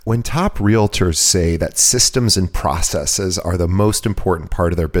When top realtors say that systems and processes are the most important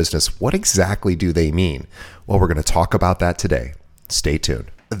part of their business, what exactly do they mean? Well, we're going to talk about that today. Stay tuned.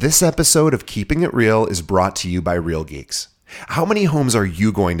 This episode of Keeping It Real is brought to you by Real Geeks. How many homes are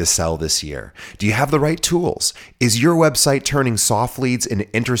you going to sell this year? Do you have the right tools? Is your website turning soft leads into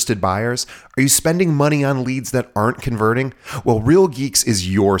interested buyers? Are you spending money on leads that aren't converting? Well, Real Geeks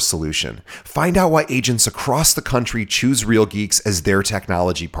is your solution. Find out why agents across the country choose Real Geeks as their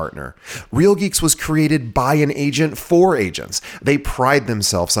technology partner. Real Geeks was created by an agent for agents. They pride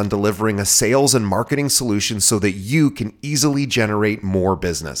themselves on delivering a sales and marketing solution so that you can easily generate more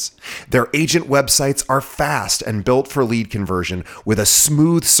business. Their agent websites are fast and built for lead conversion with a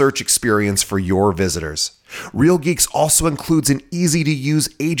smooth search experience for your visitors. Real Geeks also includes an easy-to-use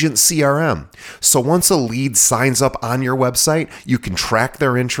agent CRM. So once a lead signs up on your website, you can track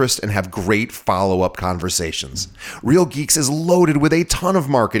their interest and have great follow-up conversations. Real Geeks is loaded with a ton of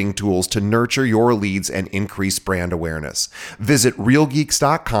marketing tools to nurture your leads and increase brand awareness. Visit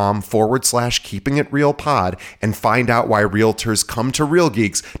realgeeks.com/keepingitrealpod and find out why realtors come to Real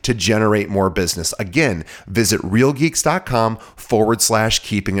Geeks to generate more business. Again, visit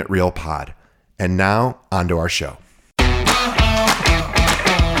realgeeks.com/keepingitrealpod. And now, onto our show.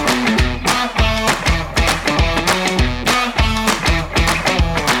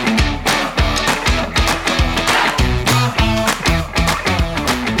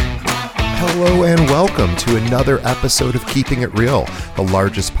 Hello and welcome to another episode of Keeping It Real, the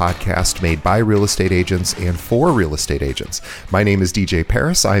largest podcast made by real estate agents and for real estate agents. My name is DJ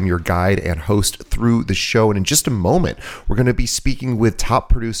Paris. I am your guide and host through the show. And in just a moment, we're going to be speaking with top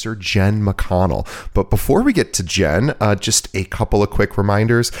producer Jen McConnell. But before we get to Jen, just a couple of quick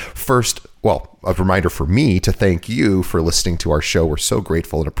reminders. First, a reminder for me to thank you for listening to our show. We're so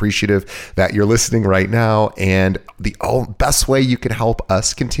grateful and appreciative that you're listening right now. And the best way you can help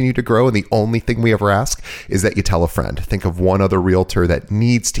us continue to grow, and the only thing we ever ask, is that you tell a friend. Think of one other realtor that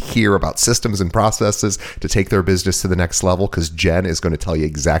needs to hear about systems and processes to take their business to the next level, because Jen is going to tell you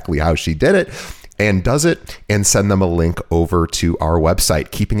exactly how she did it and does it, and send them a link over to our website,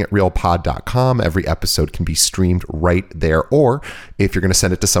 keepingitrealpod.com. Every episode can be streamed right there. Or if you're going to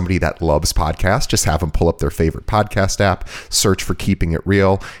send it to somebody that loves podcasts, just have them pull up their favorite podcast app, search for Keeping It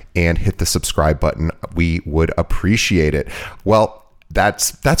Real, and hit the subscribe button. We would appreciate it. Well,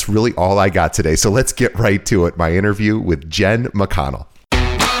 that's really all I got today. So let's get right to it. My interview with Jen McConnell.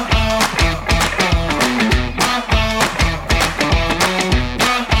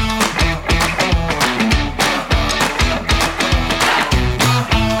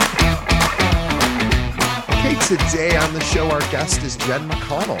 Today on the show, our guest is Jen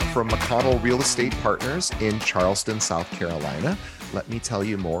McConnell from McConnell Real Estate Partners in Charleston, South Carolina. Let me tell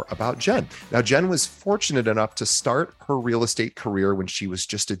you more about Jen. Now, Jen was fortunate enough to start her real estate career when she was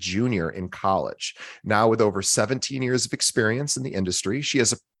just a junior in college. Now, with over 17 years of experience in the industry, she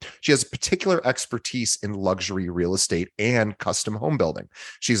has a particular expertise in luxury real estate and custom home building.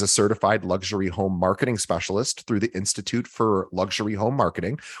 She's a certified luxury home marketing specialist through the Institute for Luxury Home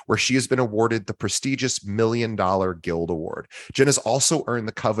Marketing, where she has been awarded the prestigious $1 Million Guild Award. Jen has also earned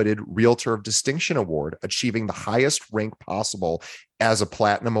the coveted Realtor of Distinction Award, achieving the highest rank possible as a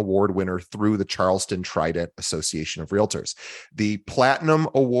Platinum Award winner through the Charleston Trident Association of Realtors. The Platinum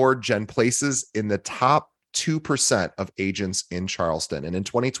Award Jen places in the top 2% of agents in Charleston. And in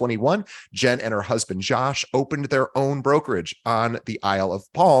 2021, Jen and her husband, Josh, opened their own brokerage on the Isle of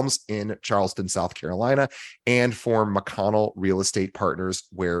Palms in Charleston, South Carolina, and formed McConnell Real Estate Partners,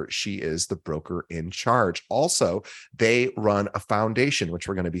 where she is the broker in charge. Also, they run a foundation, which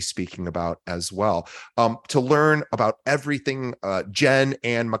we're going to be speaking about as well. To learn about everything Jen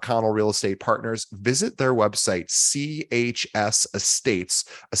and McConnell Real Estate Partners, visit their website, CHS Estates.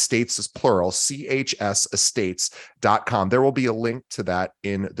 Estates is plural, CHSestates.com. There will be a link to that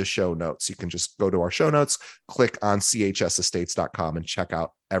in the show notes. You can just go to our show notes, click on CHSestates.com, and check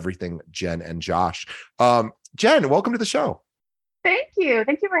out everything Jen and Josh. Jen, welcome to the show. Thank you.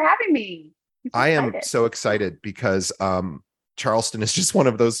 Thank you for having me. I am so excited because Charleston is just one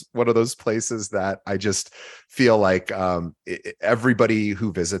of those places that I just feel like everybody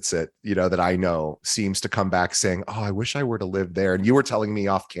who visits it, that I know, seems to come back saying, "Oh, I wish I were to live there." And you were telling me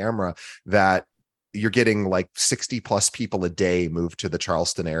off camera that you're getting like 60 plus people a day move to the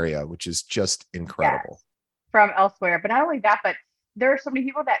Charleston area, which is just incredible. Yes, from elsewhere. But not only that, but there are so many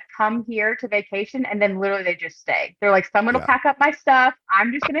people that come here to vacation and then literally they just stay. They're like, someone will pack up my stuff.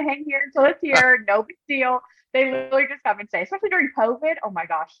 I'm just going to hang here until it's here. No big deal. They literally just come and stay, especially during COVID. Oh my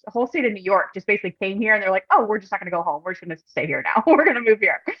gosh, the whole state of New York just basically came here and they're like, oh, we're just not going to go home. We're just going to stay here now. We're going to move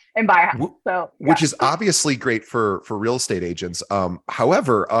here and buy a house. So which yeah. is obviously great for real estate agents.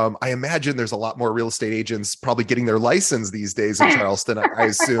 However, I imagine there's a lot more real estate agents probably getting their license these days in Charleston. I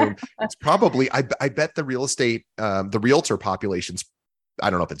assume it's probably. I bet the real estate, the realtor population's. I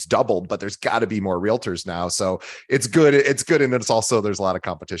don't know if it's doubled, but there's got to be more realtors now. So it's good. It's good, and it's also there's a lot of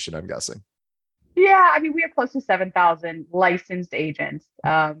competition, I'm guessing. Yeah, I mean, we have close to 7,000 licensed agents.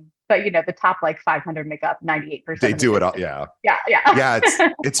 But the top like 500 make up 98% They of the do it all. business. Yeah. Yeah, yeah. Yeah,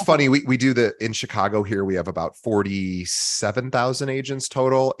 it's funny. We do in Chicago here. We have about 47,000 agents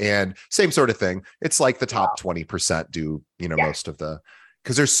total, and same sort of thing. It's like the top Wow. 20% do Yeah, most of the,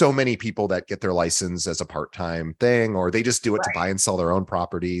 because there's so many people that get their license as a part-time thing, or they just do it to buy right. and sell their own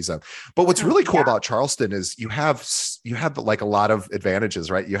properties. But what's really cool Yeah. about Charleston is you have like a lot of advantages,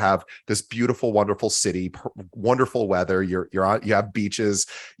 right? You have this beautiful, wonderful city, wonderful weather. You have beaches.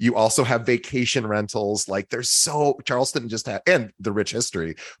 You also have vacation rentals. Like Charleston just and the rich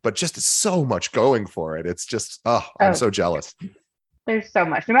history, but just so much going for it. It's just, I'm Oh, so jealous. there's so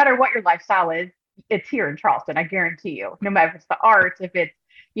much. No matter what your lifestyle is, it's here in Charleston. I guarantee you. No matter if it's the arts, if it's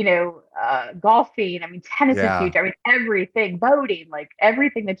golfing. I mean, tennis is Yeah. huge. I mean, everything, boating, like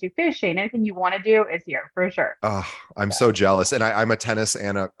everything that you fishing, anything you want to do is here for sure. Oh, I'm So, so jealous. And I'm a tennis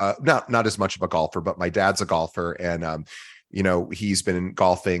and not as much of a golfer, but my dad's a golfer, and he's been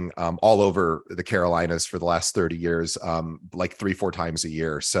golfing all over the Carolinas for the last 30 years, like 3-4 times a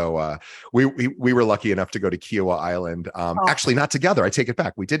year. So we were lucky enough to go to Kiowa Island. oh, Actually, not together. I take it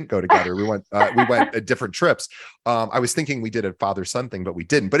back. We didn't go together. We went at different trips. I was thinking we did a father-son thing, but we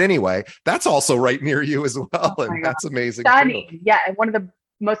didn't. But anyway, that's also right near you as well, oh and my God, that's amazing too. stunning. Yeah, and one of the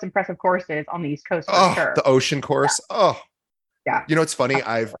most impressive courses on the East Coast for Oh, sure. the ocean Yeah, course. Oh, yeah. it's funny.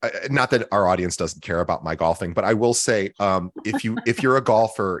 Not that our audience doesn't care about my golfing, but I will say, if you're a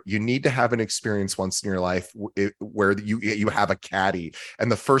golfer, you need to have an experience once in your life where you have a caddy.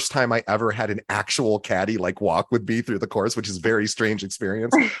 And the first time I ever had an actual caddy like walk with me through the course, which is a very strange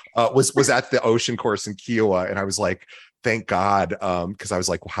experience, was at the ocean course in Kiowa, and I was like, thank God, because I was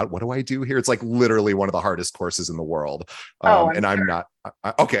like, what do I do here? It's like literally one of the hardest courses in the world, Oh, I'm and I'm sure. not.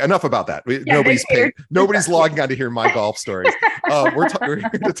 Okay, enough about that. Yeah, they Nobody's paying. catered for Nobody's sure. logging on to hear my golf stories. We're here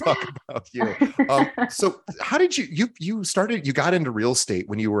to talk about you. So how did you got into real estate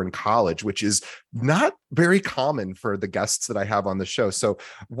when you were in college, which is not very common for the guests that I have on the show. So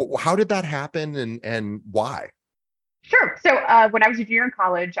how did that happen, and why? Sure. So when I was a junior in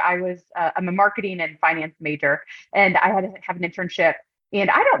college, I'm a marketing and finance major, and I had to have an internship. And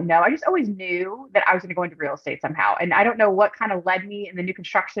I don't know, I just always knew that I was going to go into real estate somehow. And I don't know what kind of led me in the new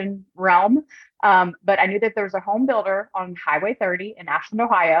construction realm, but I knew that there was a home builder on Highway 30 in Ashland,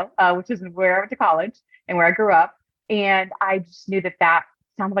 Ohio, which is where I went to college and where I grew up. And I just knew that that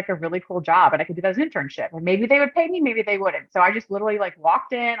sounded like a really cool job, and I could do that as an internship. And maybe they would pay me, maybe they wouldn't. So I just literally like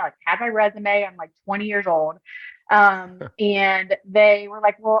walked in, like had my resume. I'm like 20 years old. And they were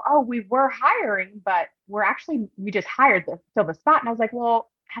like, well, oh, we were hiring, but we just hired to fill the spot. And I was like, well,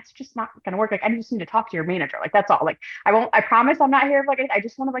 that's just not going to work. Like, I just need to talk to your manager. Like, that's all. Like, I promise I'm not here. Like, I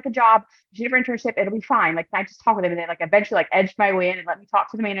just wanted like a job, for internship. It'll be fine. Like, can I just talk with them? And they like eventually like edged my way in and let me talk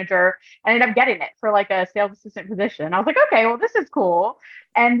to the manager, and ended up getting it for like a sales assistant position. I was like, okay, well, this is cool.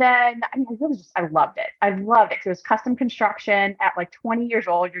 And then, I mean, I loved it. I loved it. So it was custom construction at like 20 years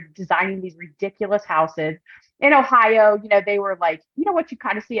old. You're designing these ridiculous houses in Ohio. They were like, what you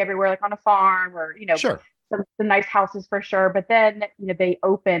kind of see everywhere, like on a farm, or, Sure. some nice houses for sure. But then, they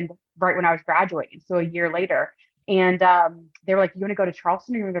opened right when I was graduating. So a year later. And they were like, you want to go to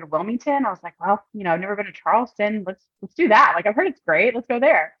Charleston or you want to go to Wilmington? I was like, well, I've never been to Charleston. Let's do that. Like, I've heard it's great. Let's go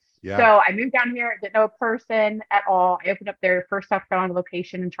there. So Yeah. I moved down here, didn't know a person at all. I opened up their first South Carolina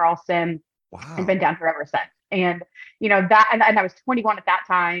location in Charleston and been Wow. down here ever since. And that, and I was 21 at that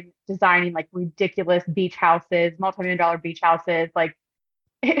time, designing like ridiculous beach houses, multi-million dollar beach houses. Like,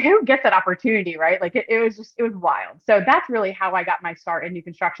 who gets that opportunity, right? Like, it was wild. So that's really how I got my start in new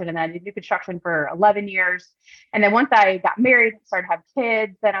construction. And then I did new construction for 11 years. And then once I got married, started to have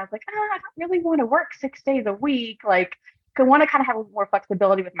kids, then I was like, I don't really want to work 6 days a week. Like, I want to kind of have a little more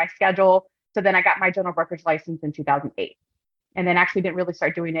flexibility with my schedule. So then I got my general brokerage license in 2008, and then actually didn't really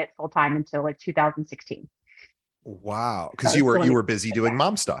start doing it full time until like 2016. Wow. So Because you it's were still you in were busy the doing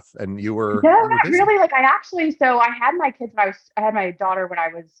mom stuff, and No, you were not busy. really. Like, so I had my kids when I had my daughter when I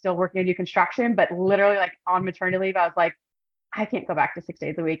was still working in new construction, but literally like on maternity leave, I was like, I can't go back to 6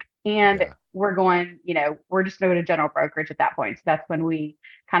 days a week. And Yeah. we're just going to general brokerage at that point. So that's when we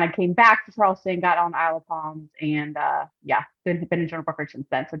kind of came back to Charleston, got on Isle of Palms, and yeah, been in general brokerage since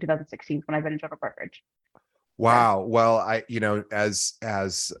then. So 2016 is when I've been in general brokerage. So Wow. Well,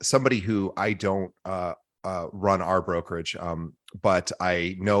 as somebody who I don't run our brokerage, but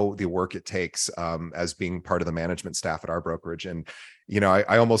I know the work it takes as being part of the management staff at our brokerage. And,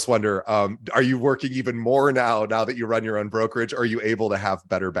 I almost wonder, are you working even more now that you run your own brokerage? Or are you able to have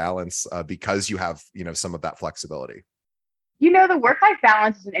better balance because you have, some of that flexibility? the work-life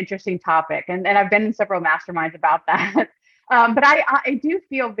balance is an interesting topic, and I've been in several masterminds about that. But I do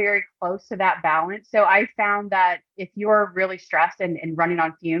feel very close to that balance. So I found that if you're really stressed and running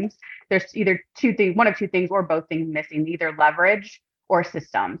on fumes, there's either two things, one of two things, or both things missing, either leverage or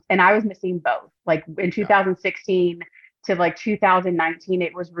systems. And I was missing both. Like in Yeah. 2016 to like 2019,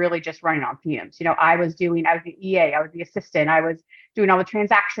 it was really just running on fumes. I was the EA, I was the assistant, I was doing all the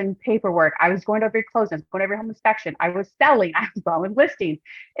transaction paperwork, I was going to every closing, going to every home inspection, I was selling, I was going listing.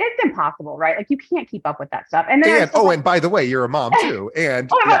 It's impossible, right? Like you can't keep up with that stuff. And then And by the way, you're a mom too. And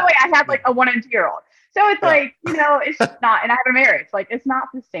oh, by the yeah, way, I have like a 1 and 2-year-old. So it's yeah, like, it's just not, and I have a marriage, like it's not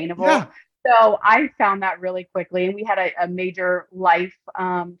sustainable. yeah. So I found that really quickly. And we had a major life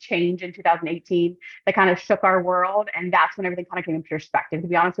change in 2018 that kind of shook our world. And that's when everything kind of came into perspective, to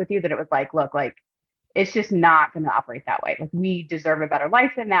be honest with you, that it was like, look, like it's just not going to operate that way. Like we deserve a better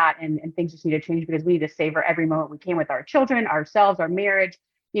life than that. And things just need to change because we need to savor every moment we can with our children, ourselves, our marriage,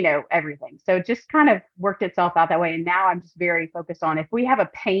 everything. So it just kind of worked itself out that way. And now I'm just very focused on if we have a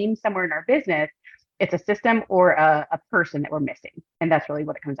pain somewhere in our business, it's a system or a person that we're missing. And that's really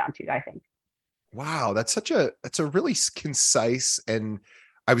what it comes down to, I think. Wow, that's a really concise, and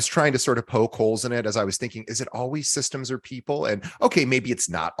I was trying to sort of poke holes in it as I was thinking, is it always systems or people? And okay, maybe it's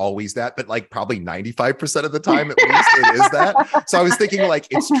not always that, but like probably 95% of the time at least it is that. So I was thinking like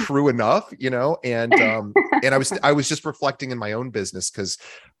it's true enough, and I was just reflecting in my own business because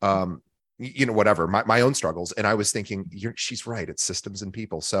whatever my own struggles, and I was thinking she's right, it's systems and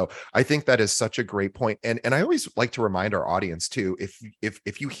people. So I think that is such a great point. And I always like to remind our audience too,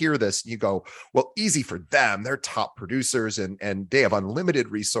 if you hear this you go, well, easy for them, they're top producers and they have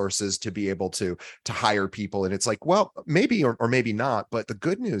unlimited resources to be able to hire people, and it's like, well, maybe or maybe not. But the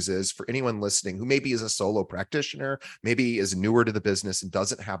good news is, for anyone listening who maybe is a solo practitioner, maybe is newer to the business and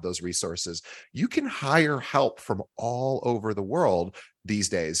doesn't have those resources, you can hire help from all over the world these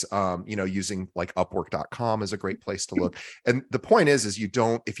days. Using like upwork.com is a great place to look. And the point is you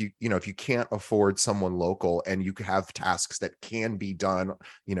don't, if you can't afford someone local and you have tasks that can be done,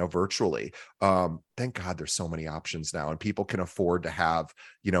 virtually, thank God there's so many options now, and people can afford to have,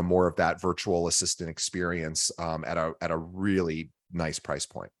 more of that virtual assistant experience, at a really nice price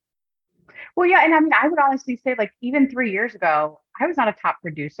point. Well, yeah. And I mean, I would honestly say, like, even 3 years ago, I was not a top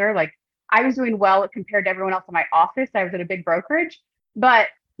producer. Like, I was doing well compared to everyone else in my office. I was at a big brokerage, but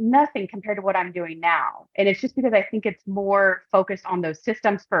nothing compared to what I'm doing now. And it's just because I think it's more focused on those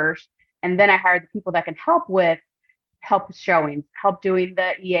systems first. And then I hired the people that can help showing, help doing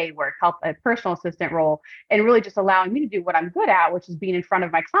the EA work, help a personal assistant role, and really just allowing me to do what I'm good at, which is being in front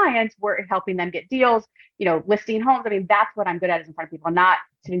of my clients, we're helping them get deals, listing homes. I mean, that's what I'm good at, is in front of people, not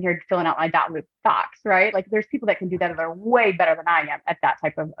sitting here filling out my .loop docs, right? Like there's people that can do that are way better than I am at that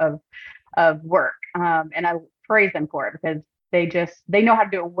type of work. And I praise them for it because they know how to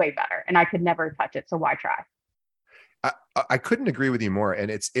do it way better, and I could never touch it. So why try? I couldn't agree with you more.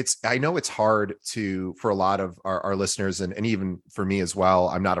 And I know it's hard for a lot of our listeners, and even for me as well.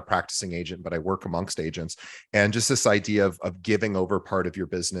 I'm not a practicing agent, but I work amongst agents, and just this idea of giving over part of your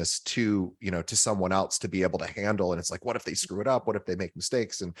business to someone else to be able to handle. And it's like, what if they screw it up? What if they make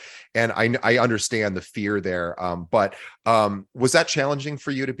mistakes? And I understand the fear there. But was that challenging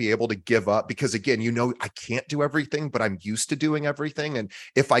for you to be able to give up? Because again, I can't do everything, but I'm used to doing everything. And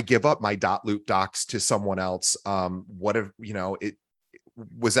if I give up my .loop docs to someone else, what if, it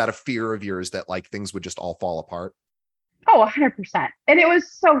was that a fear of yours that like things would just all fall apart? Oh, 100%. And it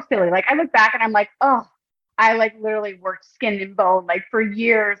was so silly. Like I look back and I'm like, oh, I like literally worked skin and bone like for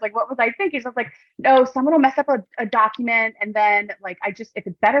years. Like, what was I thinking? So I was like, no, someone will mess up a document. And then like, if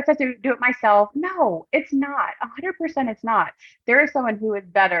it's better if I do it myself. No, it's not. 100% it's not. There is someone who is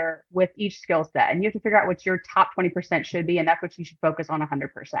better with each skill set. And you have to figure out what your top 20% should be. And that's what you should focus on 100%.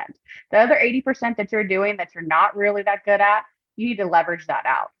 The other 80% that you're doing that you're not really that good at, you need to leverage that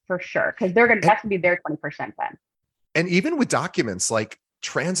out for sure. Because that's going to be their 20% then. And even with documents, like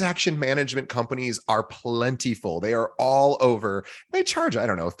transaction management companies are plentiful. They are all over. They charge, I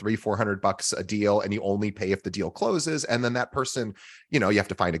don't know, $300-400 a deal, and you only pay if the deal closes. And then that person, you have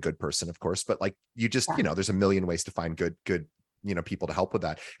to find a good person, of course, but like you just, there's a million ways to find good, people to help with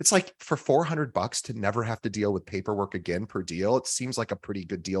that. It's like for $400 to never have to deal with paperwork again per deal. It seems like a pretty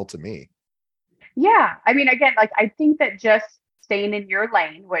good deal to me. Yeah. I mean, again, like I think that just staying in your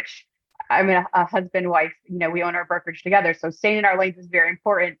lane, which I'm a husband, wife, we own our brokerage together. So staying in our lanes is very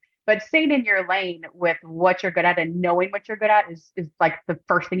important. But staying in your lane with what you're good at and knowing what you're good at is like the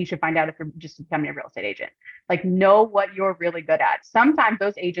first thing you should find out if you're just becoming a real estate agent. Like know what you're really good at. Sometimes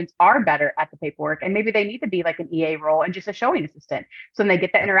those agents are better at the paperwork and maybe they need to be like an EA role and just a showing assistant. So then they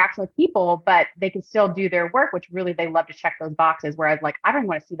get that interaction with people, but they can still do their work, which really they love to check those boxes. Whereas like, I don't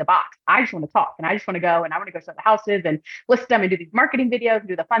want to see the box. I just want to talk and I just want to go and I want to go show the houses and list them and do these marketing videos and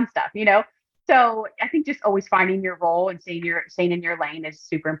do the fun stuff. So I think just always finding your role and staying in your lane is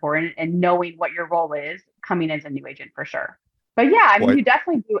super important and knowing what your role is coming as a new agent for sure. But yeah, I mean, you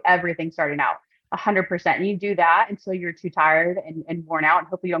definitely do everything starting out 100%. And you do that until you're too tired and worn out. And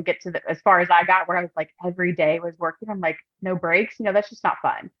hopefully you don't get to as far as I got where I was like every day was working. I'm like, no breaks, that's just not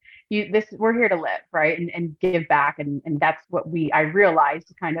fun. We're here to live, right. And give back. And that's what I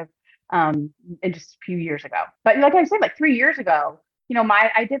realized kind of in just a few years ago. But like I said, like 3 years ago,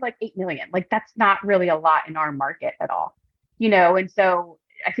 I did like 8 million. Like that's not really a lot in our market at all, and so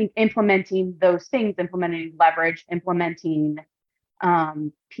I think implementing those things, implementing leverage, implementing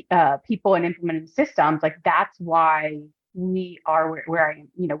people and implementing systems, like that's why we are where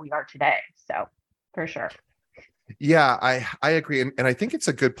we are today. So for sure. Yeah, I agree. And I think it's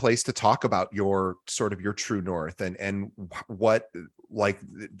a good place to talk about your sort of your true north and what, like,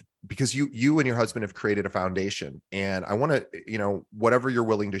 because you and your husband have created a foundation, and I want to, whatever you're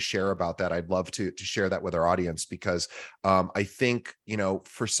willing to share about that, I'd love to share that with our audience, because I think,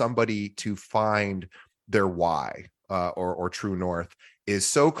 for somebody to find their why or true north is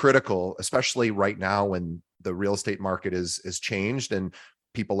so critical, especially right now when the real estate market is changed and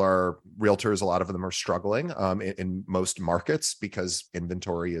realtors, a lot of them are struggling in most markets because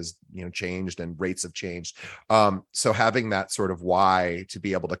inventory is, changed and rates have changed. So having that sort of why to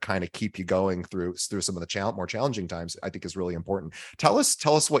be able to kind of keep you going through some of the more challenging times, I think is really important. Tell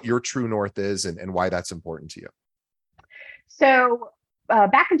us what your true north is and why that's important to you. So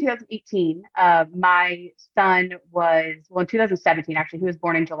back in 2018, my son in 2017, actually, he was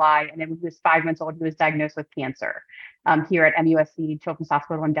born in July. And then when he was 5 months old, he was diagnosed with cancer here at MUSC Children's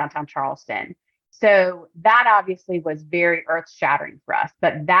Hospital in downtown Charleston. So that obviously was very earth shattering for us.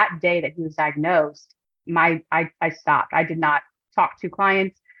 But that day that he was diagnosed, I stopped. I did not talk to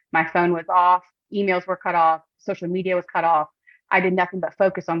clients. My phone was off. Emails were cut off. Social media was cut off. I did nothing but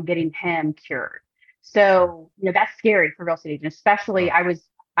focus on getting him cured. So, that's scary for real estate agents, especially I was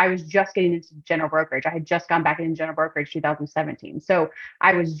just getting into general brokerage. I had just gone back into general brokerage 2017. So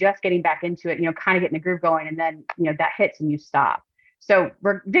I was just getting back into it, kind of getting the groove going. And then, that hits and you stop. So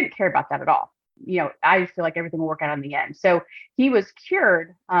didn't care about that at all. I feel like everything will work out in the end. So he was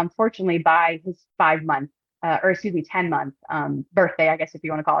cured, fortunately, by his 10-month birthday, I guess, if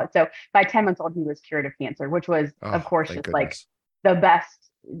you want to call it. So by 10 months old, he was cured of cancer, which was, of course, just goodness. like the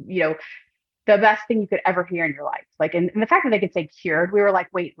best thing you could ever hear in your life. Like, and the fact that they could say cured, we were like,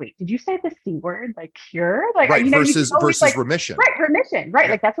 wait, did you say the C word? Like cured? Like, right. Versus remission. Right. Remission. Right.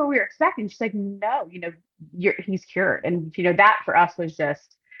 Yeah. Like that's what we were expecting. She's like, no, he's cured. And, that for us was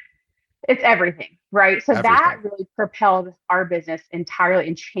just, it's everything. Right. So that really propelled our business entirely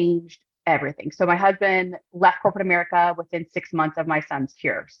and changed everything. So my husband left corporate America within 6 months of my son's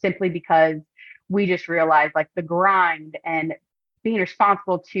cure, simply because we just realized like the grind and being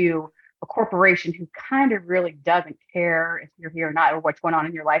responsible to a corporation who kind of really doesn't care if you're here or not or what's going on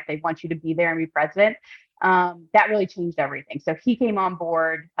in your life. They want you to be there and be present. That really changed everything. So he came on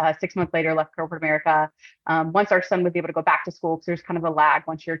board 6 months later, left corporate America. Once our son was able to go back to school, because there's kind of a lag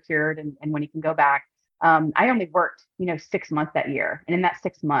once you're cured and when he can go back. I only worked, 6 months that year. And in that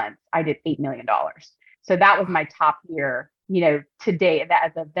 6 months, I did $8 million. So that was my top year, today, that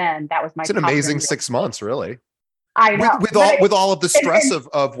as of then, that was my It's an amazing 6 months, really. I know. With all of the stress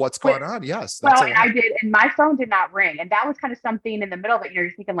of what's going on. Yes. Well, and I did, and my phone did not ring. And that was kind of something in the middle of it, you're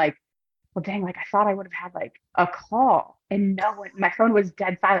thinking like, well, dang, like I thought I would have had like a call and no one, my phone was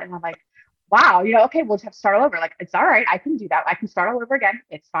dead silent. And I'm like, wow, okay, we'll just have to start all over. Like, it's all right. I can do that. I can start all over again.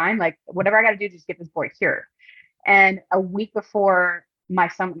 It's fine. Like whatever I got to do, just get this boy cured. And a week before my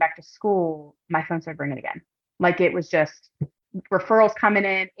son went back to school, my phone started ringing again. Like it was just referrals coming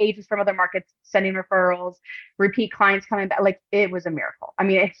in, agents from other markets sending referrals, repeat clients coming back. Like it was a miracle. I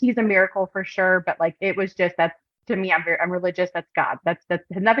mean, he's a miracle for sure, but like it was just, that's, to me, I'm religious. That's God. That has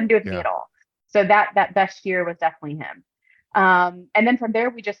nothing to do with me at all. So that best year was definitely him. And then from there,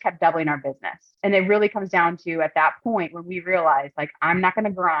 we just kept doubling our business. And it really comes down to at that point when we realized like, I'm not going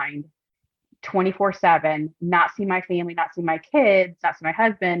to grind 24/7, not see my family, not see my kids, not see my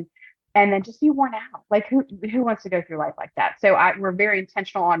husband, and then just be worn out. Like who wants to go through life like that? So we're very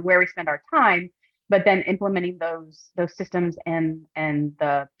intentional on where we spend our time, but then implementing those systems and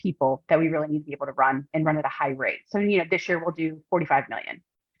the people that we really need to be able to run and run at a high rate. So, this year we'll do 45 million.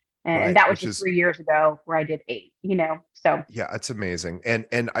 And Right. that was Which just is, 3 years ago where I did 8, so. yeah, it's amazing. And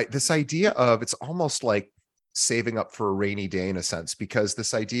this idea of, it's almost like saving up for a rainy day in a sense, because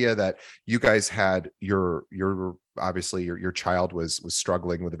this idea that you guys had your obviously your child was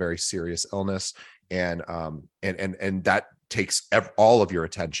struggling with a very serious illness, and that takes all of your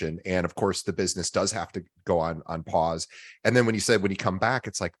attention, and of course the business does have to go on pause. And then when you said, when you come back,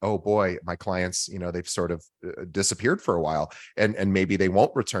 it's like, oh boy, my clients, they've sort of disappeared for a while, and maybe they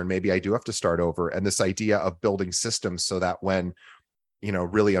won't return, maybe I do have to start over. And this idea of building systems so that when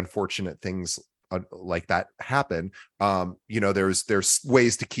really unfortunate things like that happen, there's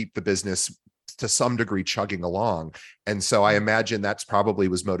ways to keep the business to some degree chugging along. And so I imagine that's probably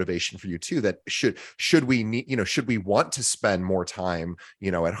was motivation for you too, that should we need, should we want to spend more time,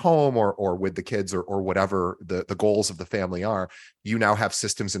 at home or with the kids, or whatever the goals of the family are, you now have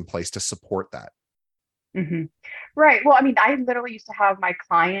systems in place to support that. Hmm. Right. Well, I mean, I literally used to have my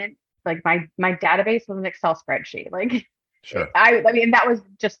client, like my database was an Excel spreadsheet. Like Sure. I mean, that was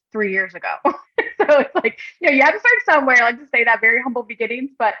just 3 years ago. So it's like, you have to start somewhere, like to say that, very humble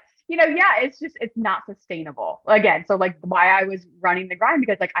beginnings, but yeah, it's not sustainable again. So like why I was running the grind,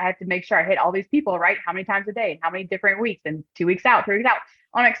 because like I had to make sure I hit all these people, right? How many times a day and how many different weeks, and 2 weeks out, 3 weeks out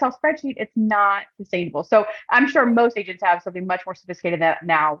on an Excel spreadsheet, it's not sustainable. So I'm sure most agents have something much more sophisticated than that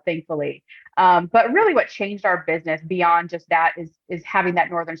now, thankfully. But really what changed our business beyond just that is having that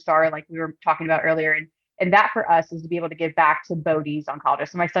Northern Star, like we were talking about earlier. And that for us is to be able to give back to Bodie's oncologist.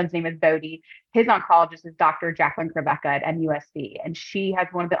 So my son's name is Bodie. His oncologist is Dr. Jacqueline Krabeka at MUSC. And she has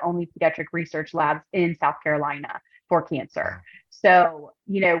one of the only pediatric research labs in South Carolina for cancer. So,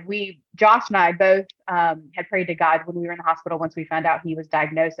 Josh and I both had prayed to God when we were in the hospital once we found out he was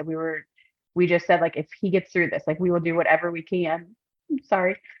diagnosed, and we just said, like, if he gets through this, like, we will do whatever we can.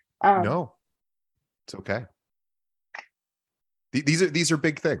 Sorry. No, it's okay. These are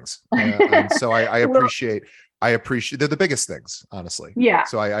big things, and so I appreciate they're the biggest things, honestly. Yeah.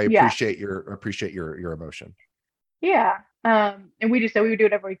 So I Yeah. appreciate your emotion. Yeah. And we just said we would do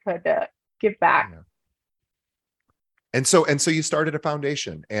whatever we could to give back. Yeah. And so you started a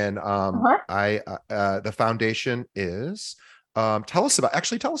foundation, and the foundation is, tell us about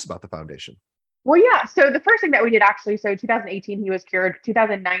the foundation. Well, yeah. So the first thing that we did, actually, so 2018, he was cured.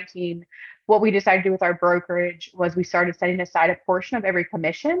 2019, what we decided to do with our brokerage was we started setting aside a portion of every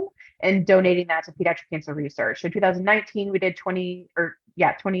commission and donating that to pediatric cancer research. So 2019, we did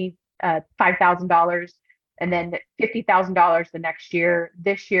 $5,000, and then $50,000 the next year.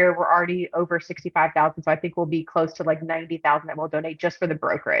 This year, we're already over 65,000. So I think we'll be close to like 90,000 that we'll donate just for the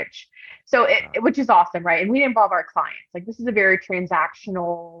brokerage. So which is awesome, right? And we involve our clients. Like, this is a very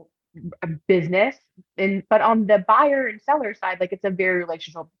transactional business, but on the buyer and seller side, like, it's a very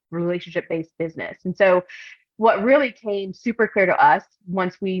relationship based business. And so what really came super clear to us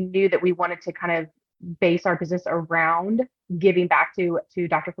once we knew that we wanted to kind of base our business around giving back to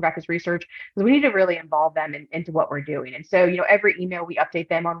Dr. Krabeka's research, because we need to really involve them into what we're doing. And so, every email we update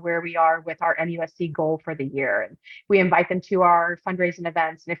them on where we are with our MUSC goal for the year, and we invite them to our fundraising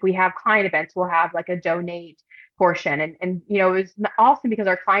events. And if we have client events, we'll have like a donate portion. And it was awesome because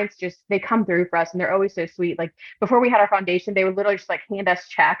our clients they come through for us, and they're always so sweet. Like, before we had our foundation, they would literally just like hand us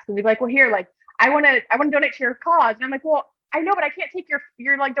checks, and we'd be like, well, here, like, I want to donate to your cause. And I'm like, well, I know, but I can't take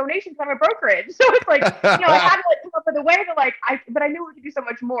your like donations from a brokerage. So it's like, I had to like come up with a way to like, but I knew we could do so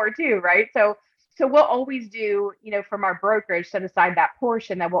much more too, right? So we'll always do, from our brokerage, set aside that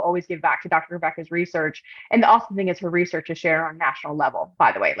portion that we'll always give back to Dr. Krabeka's research. And the awesome thing is her research is shared on a national level,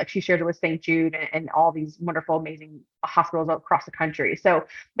 by the way. Like, she shared it with St. Jude and all these wonderful, amazing hospitals across the country. So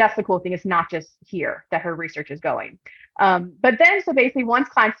that's the cool thing. It's not just here that her research is going. But then, so basically, once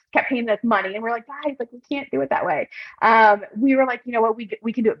clients kept paying us money, and we're like, guys, like, we can't do it that way. We were like, you know what,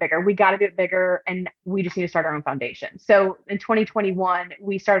 we can do it bigger. We got to do it bigger, and we just need to start our own foundation. So in 2021,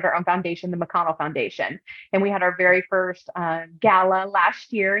 we started our own foundation, the McConnell Foundation, and we had our very first gala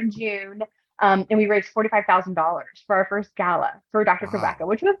last year in June. And we raised $45,000 for our first gala for Dr. Wow. Krabeka,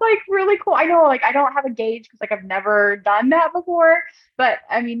 which was like really cool. I know, like, I don't have a gauge because like I've never done that before, but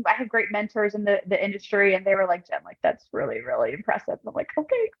I mean, I have great mentors in the industry, and they were like, Jen, like, that's really, really impressive. And I'm like,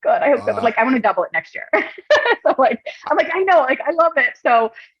 okay, good. I hope so. But like, I want to double it next year. So like, I'm like, I know, like, I love it.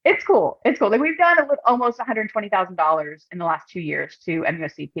 So it's cool. It's cool. Like, we've done almost $120,000 in the last 2 years to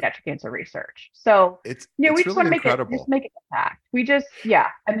MUSC pediatric cancer research. So it's we really just want to make it impact. We just,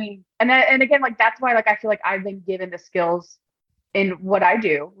 I mean, and again, like, that's why, like, I feel like I've been given the skills in what I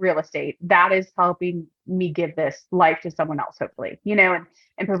do, real estate, that is helping me give this life to someone else, hopefully, and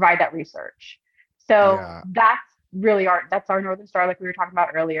provide that research. So Yeah. that's our Northern Star, like we were talking about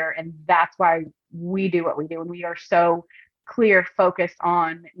earlier. And that's why we do what we do. And we are so clear focused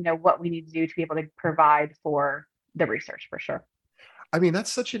on, what we need to do to be able to provide for the research for sure. I mean,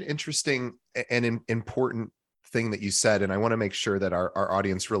 that's such an interesting and important thing that you said. And I want to make sure that our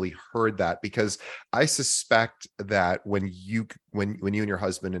audience really heard that, because I suspect that when you and your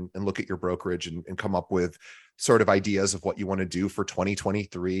husband and look at your brokerage and come up with sort of ideas of what you want to do for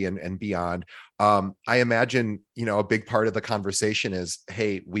 2023 and beyond, I imagine, a big part of the conversation is,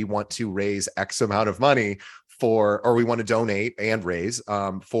 hey, we want to raise X amount of money or we want to donate and raise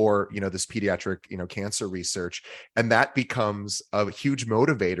for this pediatric cancer research, and that becomes a huge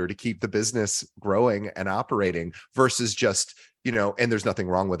motivator to keep the business growing and operating versus just and there's nothing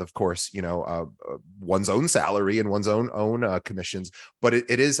wrong with, of course, one's own salary and one's own commissions, but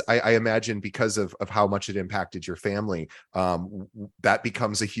it is, I imagine, because of how much it impacted your family, that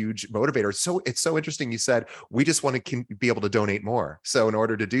becomes a huge motivator. So it's so interesting. You said we just want to be able to donate more, so in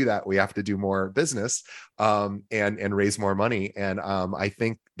order to do that we have to do more business, and raise more money, and I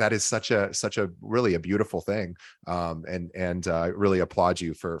think that is such a really a beautiful thing, and really applaud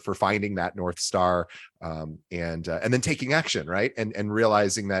you for finding that North Star, and then taking action, right, and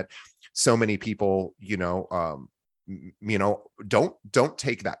realizing that so many people don't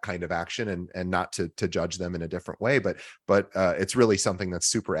take that kind of action, and not to judge them in a different way, but it's really something that's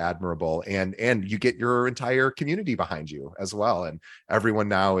super admirable, and you get your entire community behind you as well, and everyone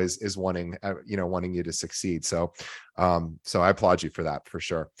now is wanting wanting you to succeed. So I applaud you for that, for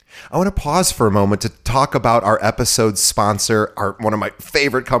sure. I want to pause for a moment to talk about our episode sponsor, one of my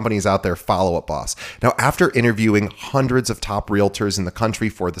favorite companies out there, Follow Up Boss. Now, after interviewing hundreds of top realtors in the country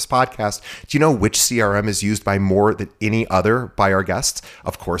for this podcast, do you know which CRM is used by more than any other by our guests?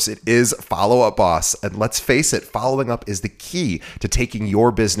 Of course, it is Follow Up Boss. And let's face it, following up is the key to taking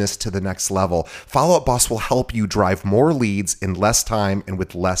your business to the next level. Follow Up Boss will help you drive more leads in less time and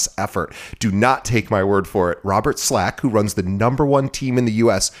with less effort. Do not take my word for it. Robert Slack, who runs the #1 team in the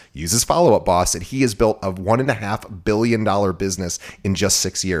US, uses Follow Up Boss, and he has built a $1.5 billion business in just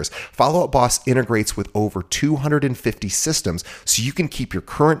 6 years. Follow Up Boss integrates with over 250 systems, so you can keep your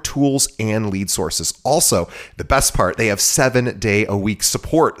current tools and lead sources. Also, the best part, they have 7-day-a-week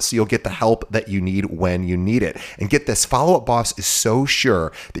support, so you'll get the help that you need when you need it. And get this, Follow Up Boss is so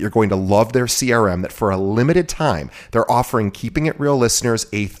sure that you're going to love their CRM that for a limited time, they're offering Keeping It Real listeners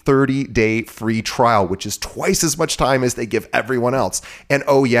a 30-day free trial, which is twice as much time as they give everyone else. And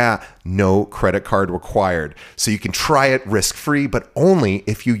oh yeah, no credit card required. So you can try it risk-free, but only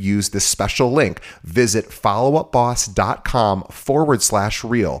if you use this special link. Visit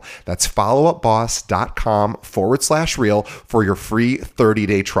followupboss.com/real. That's followupboss.com/real for your free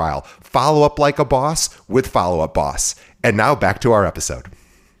 30-day trial. Follow up like a boss with Follow Up Boss. And now back to our episode.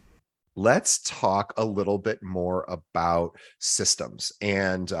 Let's talk a little bit more about systems.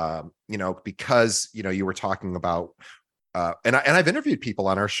 And, because, you were talking about, and I've interviewed people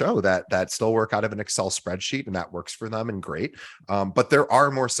on our show that still work out of an Excel spreadsheet, and that works for them and great. But there are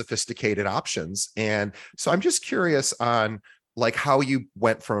more sophisticated options. And so I'm just curious on like how you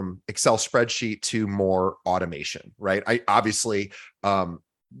went from Excel spreadsheet to more automation, right? I obviously,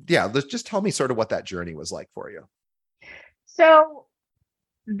 let's just tell me sort of what that journey was like for you. So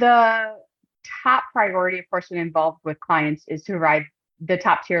the top priority, of course, when involved with clients is to provide the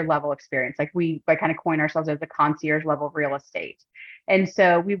top tier level experience. Like I kind of coin ourselves as the concierge level of real estate. And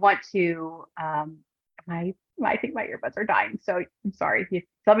so we want to, I think my earbuds are dying. So I'm sorry.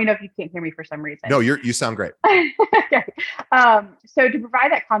 Let me know if you can't hear me for some reason. No, you sound great. Okay. So to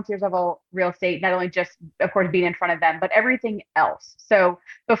provide that concierge level real estate, not only just, of course, being in front of them, but everything else. So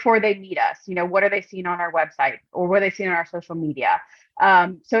before they meet us, what are they seeing on our website, or what are they seeing on our social media?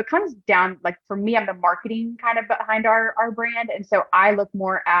 So it comes down, like for me, I'm the marketing kind of behind our brand. And so I look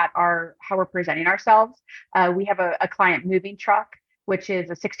more at how we're presenting ourselves. We have a client moving truck, which is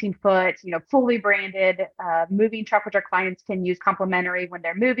a 16-foot, fully branded moving truck, which our clients can use complimentary when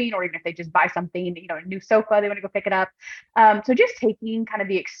they're moving, or even if they just buy something, a new sofa, they want to go pick it up. So just taking kind of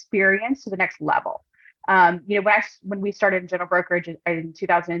the experience to the next level. When we started in general brokerage in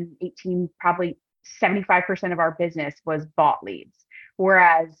 2018, probably 75% of our business was bought leads.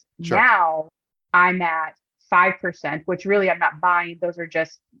 Whereas Sure. Now I'm at 5%, which really I'm not buying. Those are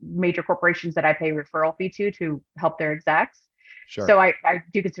just major corporations that I pay referral fee to help their execs. Sure. So I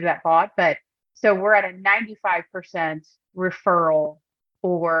do consider that bought, but so we're at a 95% referral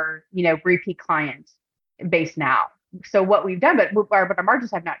or, repeat client base now. So what we've done, but our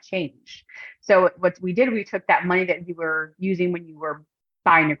margins have not changed. So what we did, we took that money that you were using when you were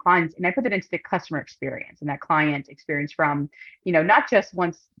buying your clients, and I put it into the customer experience and that client experience from, not just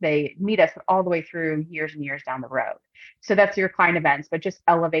once they meet us, but all the way through years and years down the road. So that's your client events, but just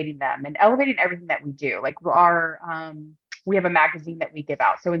elevating them and elevating everything that we do. Like we have a magazine that we give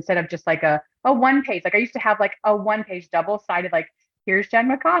out. So instead of just like a one page, like I used to have like a one page double sided, like here's Jen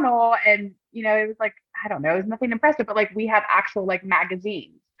McConnell. And, it was like, I don't know, it was nothing impressive, but like we have actual like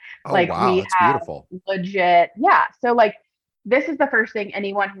magazines. Oh, Like wow. we That's have beautiful. legit, yeah. So like this is the first thing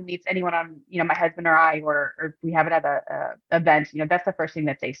anyone who meets anyone on, my husband or I, or we have it at a event, that's the first thing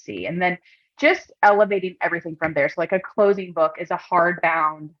that they see. And then just elevating everything from there. So like a closing book is a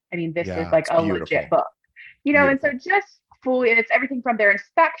hardbound. I mean, this is Yeah. like It's a legit beautiful. book, and so Beautiful. just fully, and it's everything from their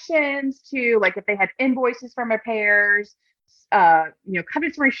inspections to like if they had invoices from repairs,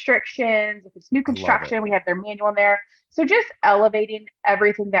 covenants and restrictions. If it's new I love it. construction, we have their manual in there. So just elevating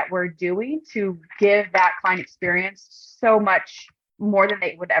everything that we're doing to give that client experience so much more than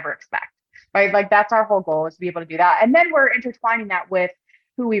they would ever expect. Right. Like that's our whole goal, is to be able to do that. And then we're intertwining that with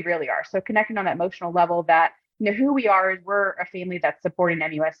who we really are. So connecting on that emotional level that, who we are is we're a family that's supporting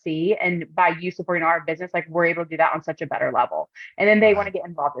MUSC. And by you supporting our business, like we're able to do that on such a better level. And then they want to Right. get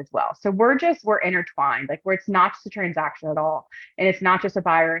involved as well. So we're intertwined, like where it's not just a transaction at all. And it's not just a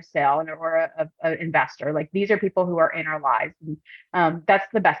buyer or a sale or a investor. Like these are people who are in our lives. And that's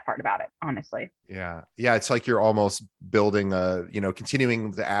the best part about it, honestly. Yeah. Yeah. It's like you're almost building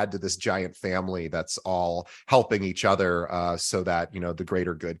continuing to add to this giant family that's all helping each other so that, the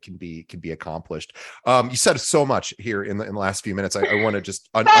greater good can be accomplished. You said so much here in the last few minutes. I want to just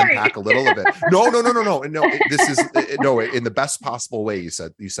unpack a little of it. No, no, no, no, no. No, this is no, in the best possible way. You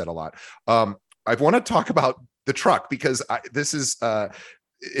said a lot. I want to talk about the truck because this is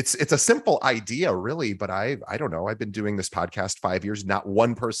it's a simple idea really, but I don't know. I've been doing this podcast 5 years. Not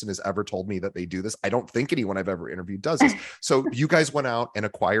one person has ever told me that they do this. I don't think anyone I've ever interviewed does this. So you guys went out and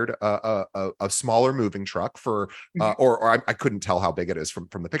acquired a smaller moving truck for, I couldn't tell how big it is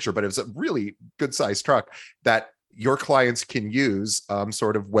from the picture, but it was a really good sized truck that your clients can use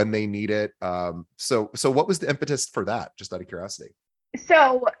sort of when they need it. So what was the impetus for that? Just out of curiosity.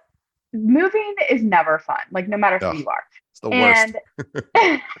 So moving is never fun, like no matter who Ugh, you are. it's the worst.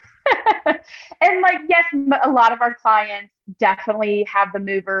 And and like, yes, a lot of our clients definitely have the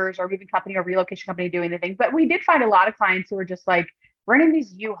movers or moving company or relocation company doing the thing. But we did find a lot of clients who are just like running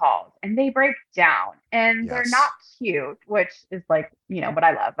these U-Hauls and they break down and they're not Yes. cute, which is like, what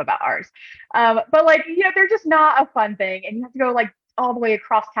I love about ours. But like, they're just not a fun thing. And you have to go like all the way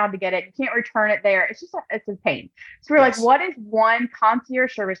across town to get it. You can't return it there. It's a pain. So we're like, Yes. what is one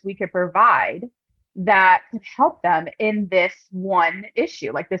concierge service we could provide that could help them in this one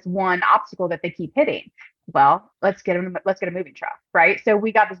issue, like this one obstacle that they keep hitting? Well, let's get a moving truck, right? So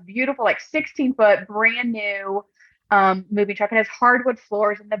we got this beautiful, like 16-foot brand new moving truck. It has hardwood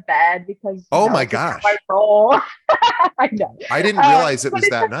floors in the bed because, Oh my it's just how I gosh. roll. I know. I didn't realize it But was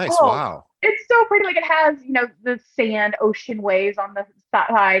it's that just nice. cool. Wow. It's so pretty. Like it has, the sand ocean waves on the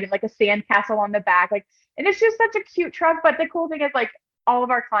side and like a sand castle on the back. Like, and it's just such a cute truck. But the cool thing is like all of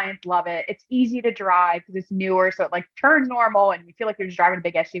our clients love it. It's easy to drive because it's newer. So it like turns normal and you feel like you're just driving a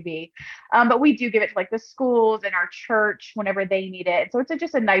big SUV. But we do give it to like the schools and our church whenever they need it. So it's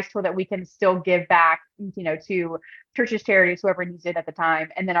just a nice tool that we can still give back, to churches, charities, whoever needs it at the time.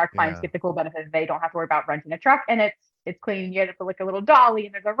 And then our clients Yeah. get the cool benefit. They don't have to worry about renting a truck, and it's clean. You have like a little dolly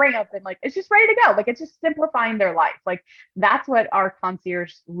and there's a ramp and like it's just ready to go. Like it's just simplifying their life. Like that's what our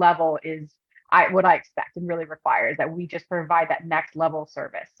concierge level is. What I expect and really requires, that we just provide that next level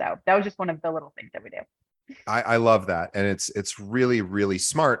service. So that was just one of the little things that we do. I love that. And it's really, really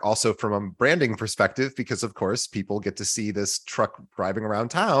smart also from a branding perspective, because of course people get to see this truck driving around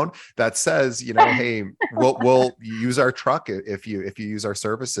town that says, hey, we'll use our truck if you use our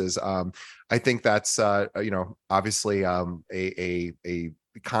services. I think that's obviously a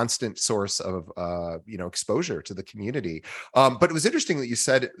constant source of exposure to the community. But it was interesting that you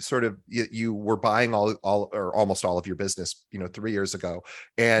said sort of you were buying all or almost all of your business 3 years ago,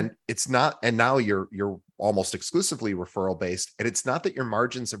 and it's not, and now you're almost exclusively referral based, and it's not that your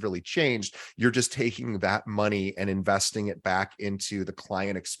margins have really changed. You're just taking that money and investing it back into the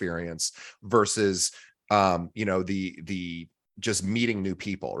client experience versus the just meeting new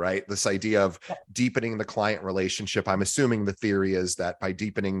people, right? This idea of deepening the client relationship. I'm assuming the theory is that by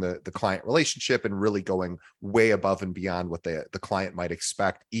deepening the client relationship and really going way above and beyond what the client might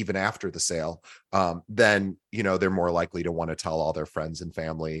expect, even after the sale, then, they're more likely to want to tell all their friends and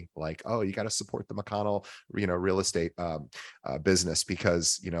family, like, oh, you got to support the McConnell, real estate business,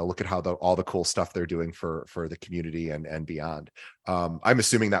 because, look at how all the cool stuff they're doing for the community and beyond. I'm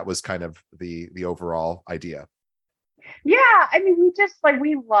assuming that was kind of the overall idea. Yeah, I mean, we just like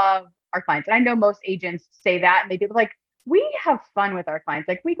we love our clients, and I know most agents say that, and they do. But like, we have fun with our clients.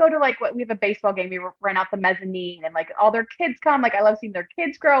 Like, we go to like what we have a baseball game. We rent out the mezzanine, and like all their kids come. Like, I love seeing their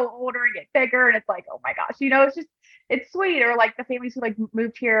kids grow older and get bigger, and it's like, oh my gosh, it's just it's sweet. Or like the families who like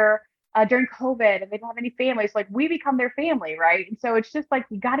moved here during COVID and they don't have any families. Like, we become their family, right? And so it's just like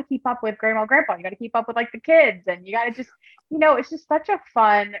you got to keep up with grandma, and grandpa. You got to keep up with like the kids, and you got to just it's just such a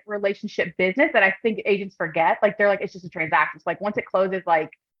fun relationship business that I think agents forget. Like they're like, it's just a transaction. So like once it closes,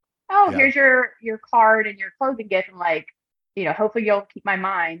 like, oh, Yeah. here's your card and your closing gift, and like, hopefully you'll keep my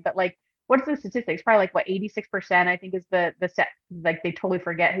mind. But like, what's the statistics? Probably like what 86% I think is the set. Like they totally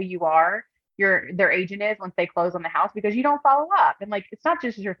forget who you are. Their agent is once they close on the house because you don't follow up. And like it's not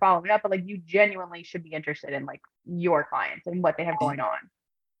just you're following up, but like you genuinely should be interested in like your clients and what they have going on.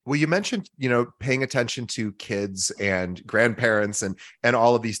 Well, you mentioned, paying attention to kids and grandparents and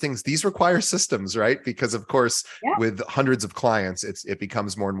all of these things. These require systems, right? Because of course, Yeah. with hundreds of clients, it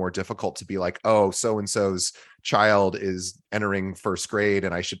becomes more and more difficult to be like, oh, so and so's child is entering first grade,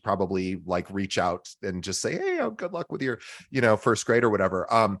 and I should probably like reach out and just say, hey, oh, good luck with your, first grade or whatever.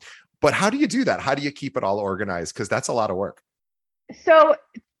 But how do you do that? How do you keep it all organized? Because that's a lot of work. So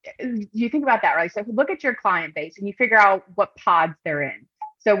you think about that, right? So if you look at your client base and you figure out what pods they're in.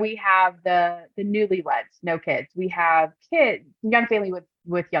 So we have the newlyweds, no kids. We have kids, young family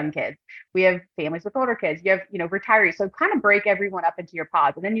with young kids. We have families with older kids. You have, retirees. So kind of break everyone up into your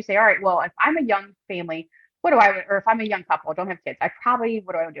pods. And then you say, all right, well, if I'm a young family, or if I'm a young couple, don't have kids, what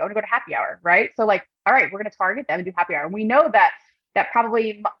do I want to do? I want to go to happy hour, right? So like, all right, we're going to target them and do happy hour. And we know that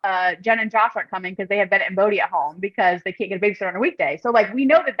probably Jen and Josh aren't coming because they have Bennett and Bodie at home because they can't get a babysitter on a weekday. So like we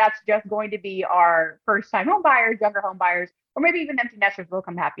know that that's just going to be our first time home buyers, younger home buyers, or maybe even empty nesters will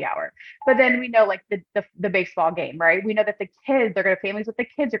come to happy hour. But then we know like the baseball game, right? We know that the kids, they're going to families with the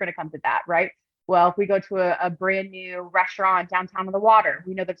kids are going to come to that, right? Well, if we go to a brand new restaurant downtown on the water,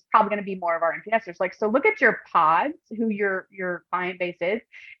 we know that's probably going to be more of our empty nesters. Like, so look at your pods, who your client base is,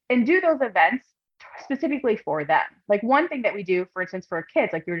 and do those events specifically for them. Like one thing that we do, for instance, for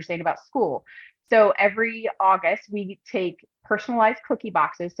kids, like you were just saying about school. So every August, we take personalized cookie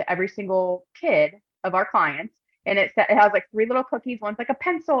boxes to every single kid of our clients. And it has like 3 little cookies. One's like a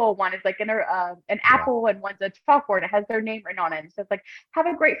pencil, one is like an apple, and one's a chalkboard. It has their name written on it. And so it's like, have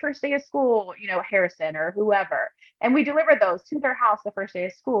a great first day of school, Harrison or whoever. And we deliver those to their house the first day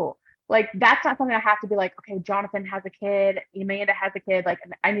of school. Like that's not something I have to be like, okay, Jonathan has a kid, Amanda has a kid, like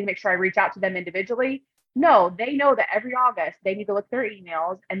I need to make sure I reach out to them individually. No, they know that every August they need to look their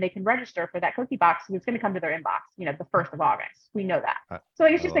emails and they can register for that cookie box because it's going to come to their inbox, the 1st of August. We know that. So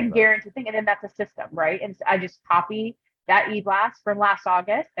it's just a guaranteed thing. And then that's a system, right? And so I just copy that e-blast from last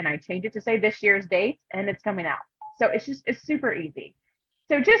August and I change it to say this year's date and it's coming out. So it's super easy.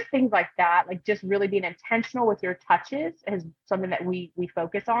 So just things like that, like just really being intentional with your touches is something that we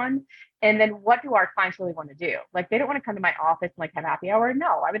focus on. And then what do our clients really want to do? Like they don't want to come to my office and like have happy hour.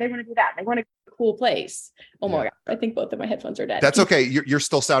 No, why would they want to do that? They want a cool place. Oh my God. I think both of my headphones are dead. That's okay. You're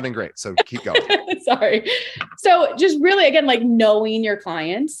still sounding great. So keep going. Sorry. So just really, again, like knowing your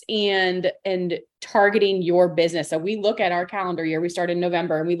clients and targeting your business. So we look at our calendar year, we start in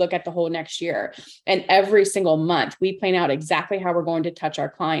November and we look at the whole next year, and every single month we plan out exactly how we're going to touch our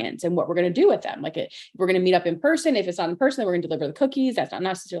clients and what we're going to do with them. Like we're going to meet up in person. If it's not in person, then we're going to deliver the cookies. That's not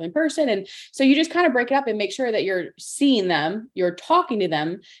necessarily in person. And so you just kind of break it up and make sure that you're seeing them, you're talking to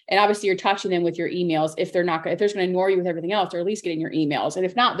them, and obviously you're touching them with your emails. If they're just going to ignore you with everything else, they're at least getting your emails. And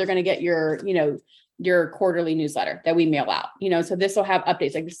if not, they're going to get your quarterly newsletter that we mail out, so this will have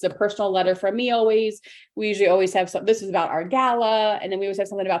updates. Like this is a personal letter from me always. We usually always have this is about our gala. And then we always have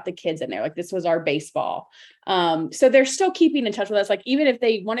something about the kids in there. Like this was our baseball. So they're still keeping in touch with us. Like even if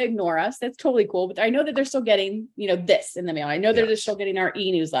they want to ignore us, that's totally cool. But I know that they're still getting, this in the mail. I know they're just still getting our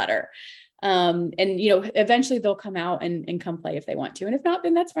e-newsletter. And eventually they'll come out and come play if they want to. And if not,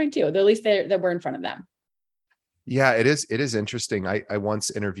 then that's fine too. At least that we're in front of them. Yeah, it is interesting. I once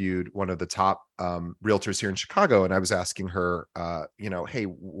interviewed one of the top realtors here in Chicago, and I was asking her, hey,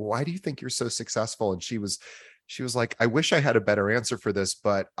 why do you think you're so successful? And she was like, I wish I had a better answer for this,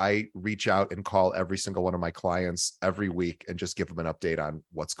 but I reach out and call every single one of my clients every week and just give them an update on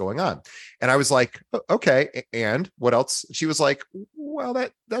what's going on. And I was like, okay, and what else? She was like, well,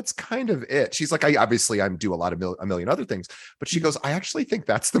 that's kind of it. She's like, I do a million other things, but she goes, I actually think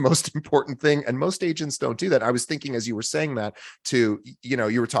that's the most important thing. And most agents don't do that. I was thinking, as you were saying that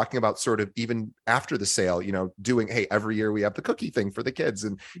you were talking about sort of even after the sale, doing, hey, every year we have the cookie thing for the kids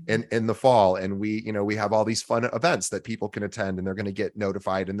and in the fall. And we have all these fun run events that people can attend, and they're going to get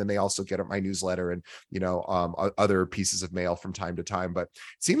notified. And then they also get my newsletter and, other pieces of mail from time to time. But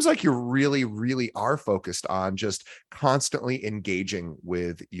it seems like you really, really are focused on just constantly engaging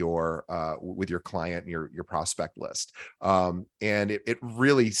with your client and your prospect list. And it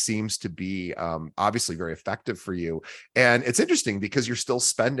really seems to be obviously very effective for you. And it's interesting because you're still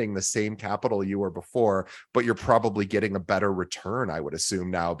spending the same capital you were before, but you're probably getting a better return, I would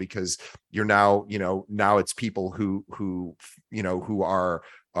assume now, because you're now it's people who are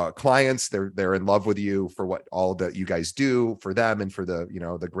clients. They're in love with you for what all that you guys do for them and for the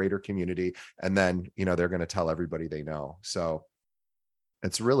the greater community, and then they're going to tell everybody they know. So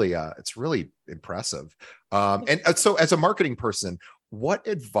it's really impressive. And so as a marketing person, what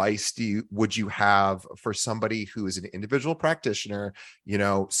advice would you have for somebody who is an individual practitioner,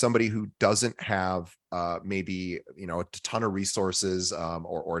 somebody who doesn't have maybe a ton of resources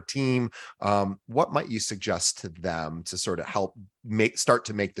or a team? What might you suggest to them to sort of help start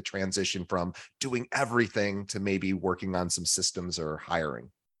to make the transition from doing everything to maybe working on some systems or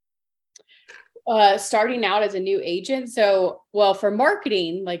hiring? Starting out as a new agent. So, well, for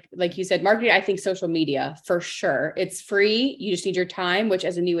marketing, like you said, marketing, I think social media for sure. It's free. You just need your time, which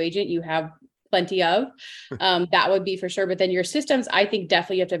as a new agent, you have plenty of. That would be for sure. But then your systems, I think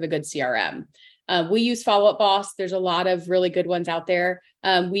definitely you have to have a good CRM. We use Follow Up Boss. There's a lot of really good ones out there.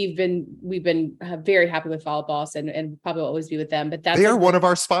 We've been very happy with Follow Up Boss and probably will always be with them. But they are one of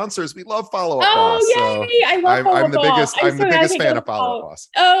our sponsors. We love Follow Up Boss. Oh, yay! I love Follow Up Boss. I'm the biggest fan of Follow Up Boss.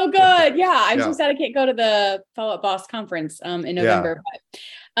 Oh, good. Yeah, I'm so sad I can't go to the Follow Up Boss conference in November.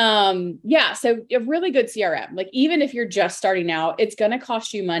 But so a really good CRM, like even if you're just starting out, it's going to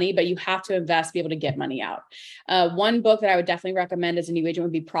cost you money, but you have to invest to be able to get money out. One book that I would definitely recommend as a new agent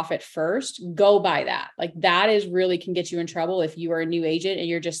would be Profit First. Go buy that. Like that is really can get you in trouble if you are a new agent and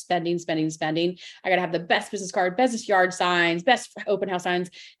you're just spending. I got to have the best business card, best yard signs, best open house signs.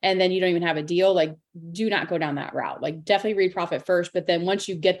 And then you don't even have a deal. Like do not go down that route. Like definitely read Profit First. But then once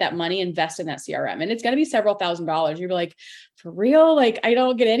you get that money, invest in that CRM, and it's going to be several $1,000s. You're like, for real? Like I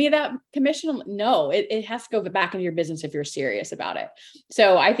don't get any of that commission. No, it has to go back into your business if you're serious about it.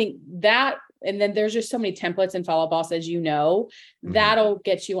 So I think that, and then there's just so many templates in Follow Up Boss, as that'll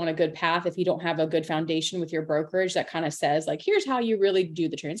get you on a good path. If you don't have a good foundation with your brokerage that kind of says like, here's how you really do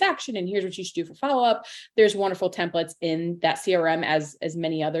the transaction and here's what you should do for follow-up. There's wonderful templates in that CRM as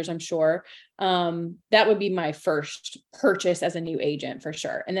many others, I'm sure. That would be my first purchase as a new agent for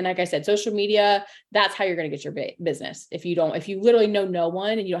sure. And then, like I said, social media, that's how you're going to get your business. If you literally know no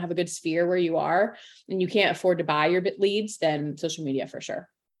one and you don't have a good sphere where you are and you can't afford to buy your leads, then social media for sure.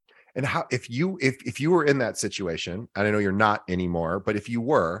 And how, if you were in that situation, and I know you're not anymore, but if you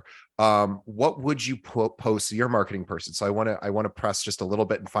were, what would you post? You're a marketing person. So I want to press just a little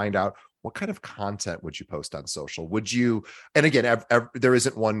bit and find out what kind of content would you post on social? Would you, and again, there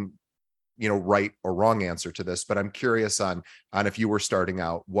isn't one, right or wrong answer to this, but I'm curious on if you were starting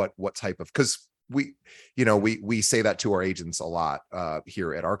out, what type of, cause we say that to our agents a lot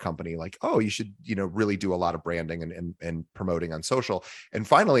here at our company, like, oh, you should, really do a lot of branding and promoting on social. And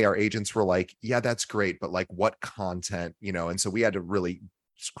finally, our agents were like, yeah, that's great. But like what content, and so we had to really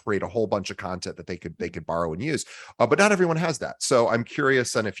create a whole bunch of content that they could borrow and use. But not everyone has that. So I'm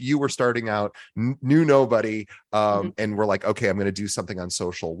curious on if you were starting out, knew nobody, and we're like, okay, I'm going to do something on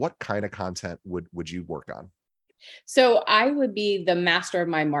social. What kind of content would you work on? So I would be the master of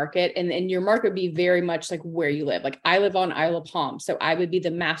my market, and your market would be very much like where you live. Like I live on Isle of Palms. So I would be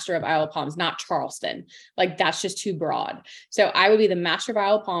the master of Isle of Palms, not Charleston. Like that's just too broad. So I would be the master of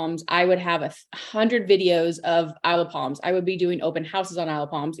Isle of Palms. I would have 100 videos of Isle of Palms. I would be doing open houses on Isle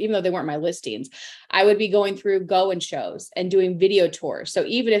of Palms, even though they weren't my listings. I would be going through go and shows and doing video tours. So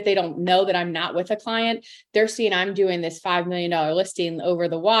even if they don't know that I'm not with a client, they're seeing I'm doing this $5 million listing over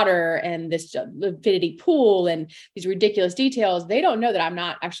the water and this infinity pool and these ridiculous details. They don't know that I'm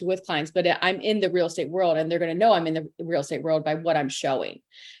not actually with clients, but I'm in the real estate world, and they're going to know I'm in the real estate world by what I'm showing.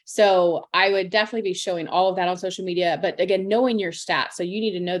 So I would definitely be showing all of that on social media, but again, knowing your stats. So you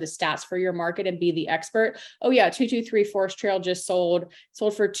need to know the stats for your market and be the expert. Oh yeah, 223 Forest Trail just sold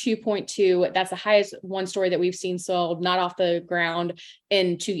for 2.2. That's the highest one story that we've seen sold, not off the ground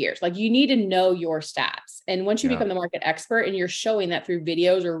in 2 years. Like you need to know your stats. And once you become the market expert and you're showing that through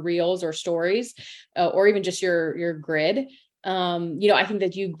videos or reels or stories, or even just your grid, I think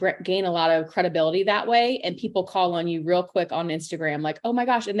that you gain a lot of credibility that way, and people call on you real quick on Instagram, like, oh my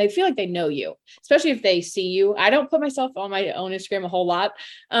gosh. And they feel like they know you, especially if they see you. I don't put myself on my own Instagram a whole lot.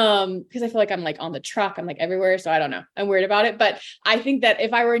 Because I feel like I'm like on the truck, I'm like everywhere. So I don't know. I'm weird about it, but I think that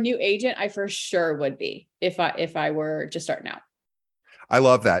if I were a new agent, I for sure would be if I were just starting out. I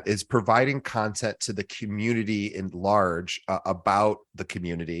love that. Is providing content to the community in large about the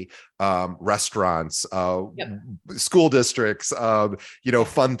community, restaurants, Yep. school districts,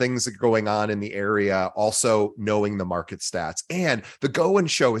 fun things going on in the area. Also knowing the market stats, and the Go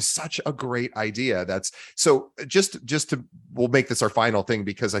and Show is such a great idea. That's so. We'll make this our final thing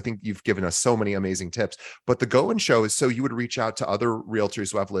because I think you've given us so many amazing tips. But the Go and Show is so you would reach out to other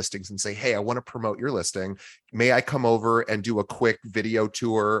realtors who have listings and say, "Hey, I want to promote your listing. May I come over and do a quick video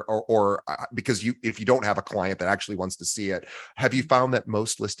tour?" Or because if you don't have a client that actually wants to see it, have you found that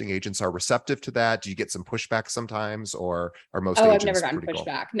most listing agents are receptive to that? Do you get some pushback sometimes, or are most agents? I've never gotten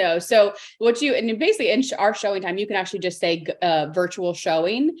pushback. Cool? No. So and basically in our showing time, you can actually just say virtual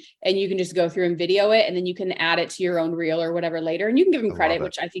showing, and you can just go through and video it, and then you can add it to your own reel or whatever later, and you can give them credit,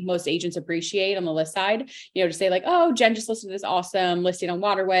 which I think most agents appreciate on the list side. To say like, "Oh, Jen just listed this awesome listing on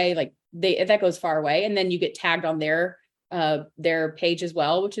Waterway," like that goes far away, and then you get tagged on their page as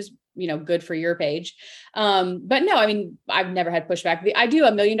well, which is good for your page. But no, I mean, I've never had pushback. I do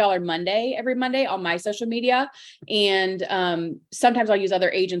 $1 Million Monday every Monday on my social media. And sometimes I'll use other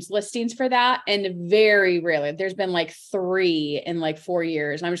agents' listings for that. And very rarely, there's been like 3 in like 4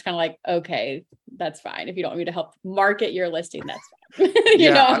 years. And I'm just kind of like, okay, that's fine. If you don't want me to help market your listing, that's fine.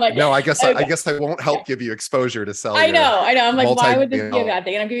 I'm like, no, I guess okay. I guess I won't help give you exposure to sell. I know. I'm like, why would this be a bad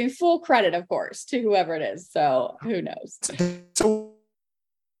thing? And I'm giving full credit, of course, to whoever it is. So who knows? So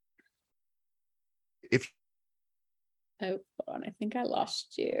hold on, I think I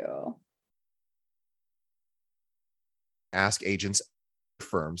lost you. Ask agents,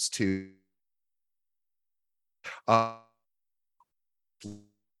 firms to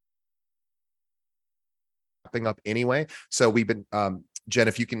wrapping up anyway. So we've been Jen,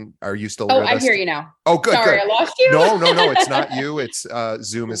 if you can, are you still with us? I hear you now. Oh, good. Sorry, good. I lost you. No, it's not you. It's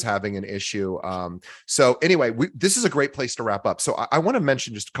Zoom is having an issue. So anyway, this is a great place to wrap up. So I want to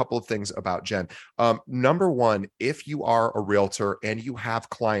mention just a couple of things about Jen. Number one, if you are a realtor and you have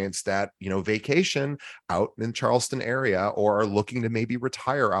clients that, vacation out in Charleston area or are looking to maybe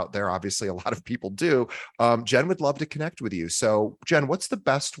retire out there, obviously a lot of people do, Jen would love to connect with you. So Jen, what's the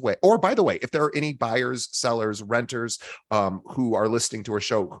best way? Or by the way, if there are any buyers, sellers, renters who are listening to our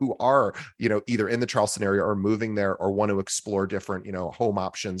show who are, either in the Charleston area or moving there or want to explore different, home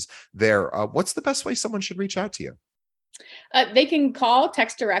options there, what's the best way someone should reach out to you? They can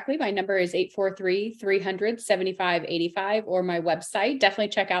text directly. My number is 843-300-7585, or my website, definitely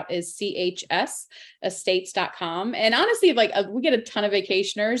check out, is chsestates.com. And honestly, we get a ton of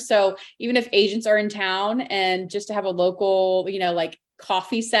vacationers. So even if agents are in town and just to have a local,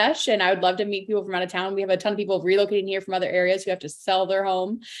 coffee sesh, and I would love to meet people from out of town. We have a ton of people relocating here from other areas who have to sell their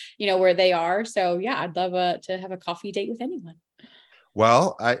home, where they are. So yeah, I'd love to have a coffee date with anyone.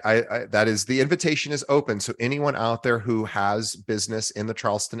 Well, I that is, the invitation is open. So anyone out there who has business in the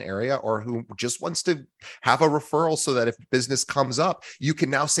Charleston area or who just wants to have a referral so that if business comes up, you can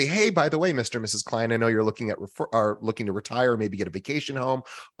now say, "Hey, by the way, Mr. and Mrs. Klein, I know you're looking looking to retire, maybe get a vacation home.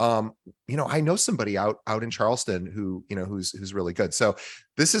 I know somebody out in Charleston who, who's really good." So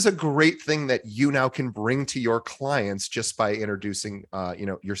this is a great thing that you now can bring to your clients just by introducing,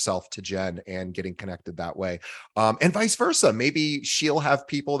 yourself to Jen and getting connected that way. And vice versa. Maybe she'll have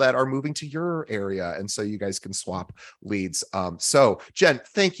people that are moving to your area, and so you guys can swap leads. So Jen,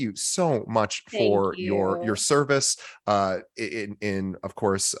 thank you so much for your service in of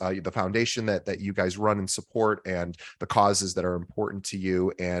course, the foundation that you guys run and support, and the causes that are important to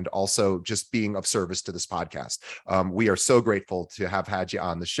you, and also just being of service to this podcast. We are so grateful to have had you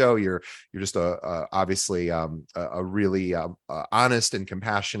on the show. You're just obviously a really honest and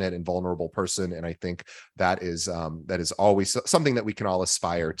compassionate and vulnerable person, and I think that is always something that we can all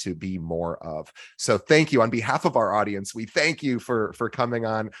aspire to be more of. So thank you on behalf of our audience. We thank you for coming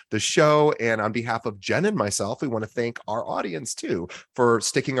on the show, and on behalf of Jen and myself, we want to thank our audience too for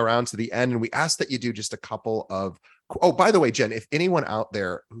sticking around to the end. And we ask that you do just a couple of by the way, Jen, if anyone out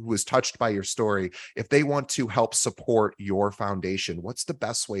there who was touched by your story, if they want to help support your foundation, what's the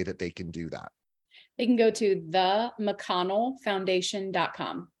best way that they can do that? They can go to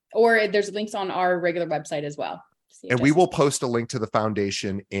themcconnellfoundation.com, or there's links on our regular website as well. And we will post a link to the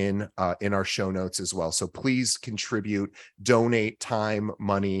foundation in our show notes as well. So please contribute, donate time,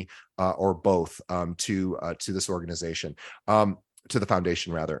 money, or both to this organization. to the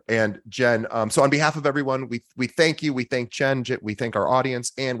foundation rather. And Jen, so on behalf of everyone, we thank you. We thank Jen. We thank our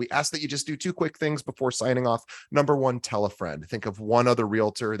audience. And we ask that you just do 2 quick things before signing off. Number 1, tell a friend. Think of one other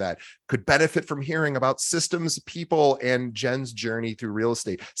realtor that could benefit from hearing about systems, people, and Jen's journey through real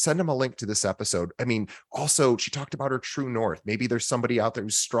estate. Send them a link to this episode. I mean, also, she talked about her true north. Maybe there's somebody out there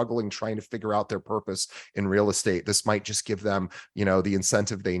who's struggling, trying to figure out their purpose in real estate. This might just give them, the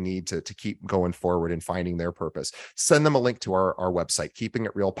incentive they need to keep going forward and finding their purpose. Send them a link to our website,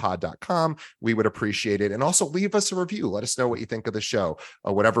 keepingitrealpod.com. We would appreciate it. And also leave us a review. Let us know what you think of the show.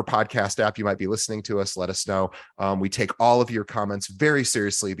 Whatever podcast app you might be listening to us, let us know. We take all of your comments very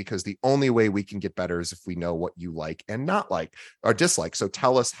seriously, because the only way we can get better is if we know what you like and not like or dislike. So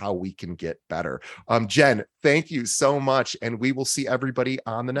tell us how we can get better. Jen, thank you so much. And we will see everybody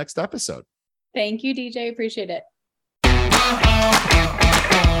on the next episode. Thank you, DJ. Appreciate it.